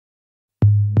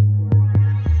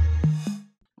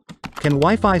Can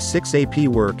Wi-Fi 6 AP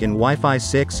work in Wi-Fi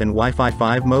 6 and Wi-Fi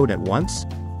 5 mode at once?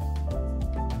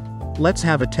 Let's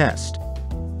have a test.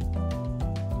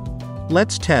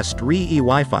 Let's test RE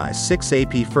Wi-Fi 6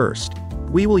 AP first.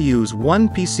 We will use one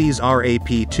PC's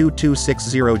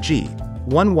RAP2260G,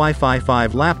 one Wi-Fi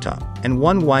 5 laptop, and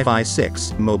one Wi-Fi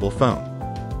 6 mobile phone.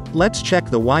 Let's check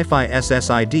the Wi-Fi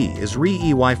SSID is RE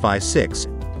Wi-Fi 6.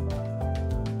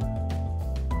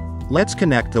 Let's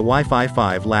connect the Wi-Fi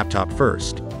 5 laptop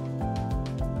first.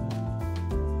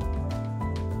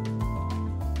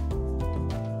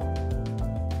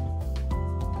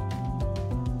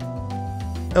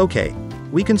 Okay,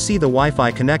 we can see the Wi-Fi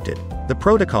connected. The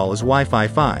protocol is Wi-Fi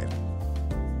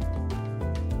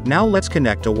 5. Now let's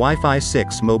connect a Wi-Fi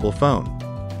 6 mobile phone.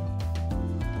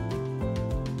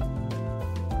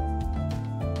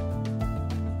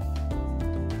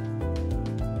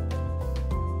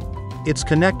 It's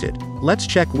connected. Let's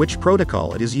check which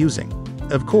protocol it is using.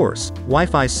 Of course,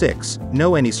 Wi-Fi 6,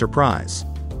 no any surprise.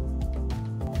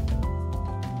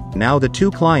 Now the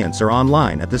two clients are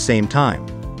online at the same time.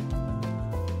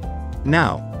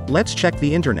 Now, let's check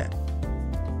the internet.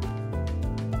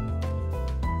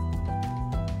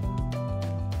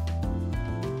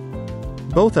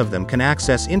 Both of them can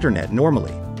access internet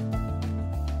normally.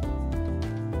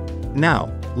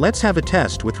 Now, let's have a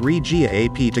test with RE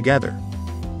AP together.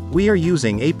 We are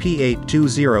using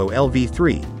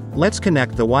AP820LV3. Let's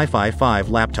connect the Wi-Fi 5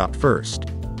 laptop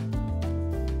first.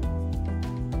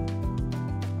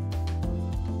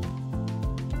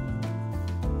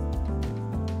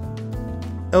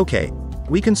 Okay,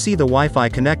 we can see the Wi-Fi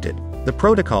connected. The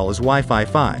protocol is Wi-Fi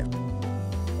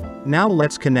 5. Now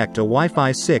let's connect a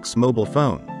Wi-Fi 6 mobile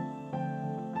phone.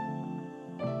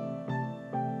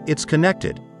 It's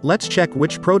connected. Let's check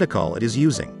which protocol it is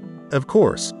using. Of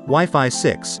course, Wi-Fi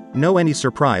 6, no any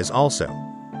surprise also.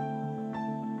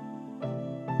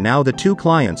 Now the two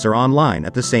clients are online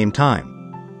at the same time.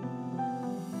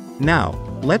 Now,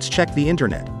 let's check the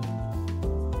internet.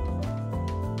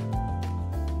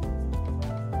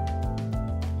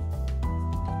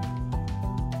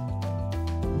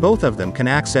 Both of them can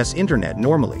access internet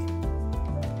normally.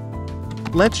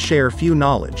 Let's share few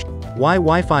knowledge. Why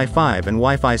Wi-Fi 5 and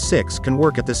Wi-Fi 6 can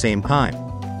work at the same time.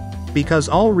 Because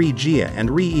all RE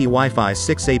and RE Wi-Fi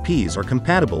 6 APs are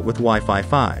compatible with Wi-Fi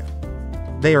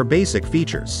 5. They are basic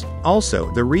features.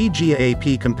 Also, the RE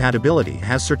AP compatibility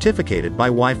has certificated by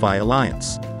Wi-Fi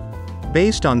Alliance.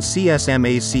 Based on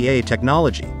CSMACA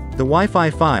technology, the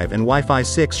Wi-Fi 5 and Wi-Fi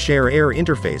 6 share air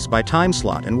interface by time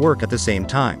slot and work at the same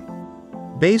time.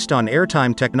 Based on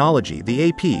airtime technology, the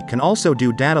AP can also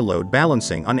do data load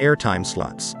balancing on airtime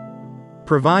slots.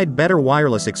 Provide better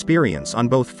wireless experience on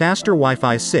both faster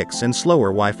Wi-Fi 6 and slower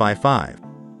Wi-Fi 5.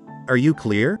 Are you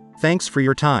clear? Thanks for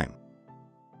your time.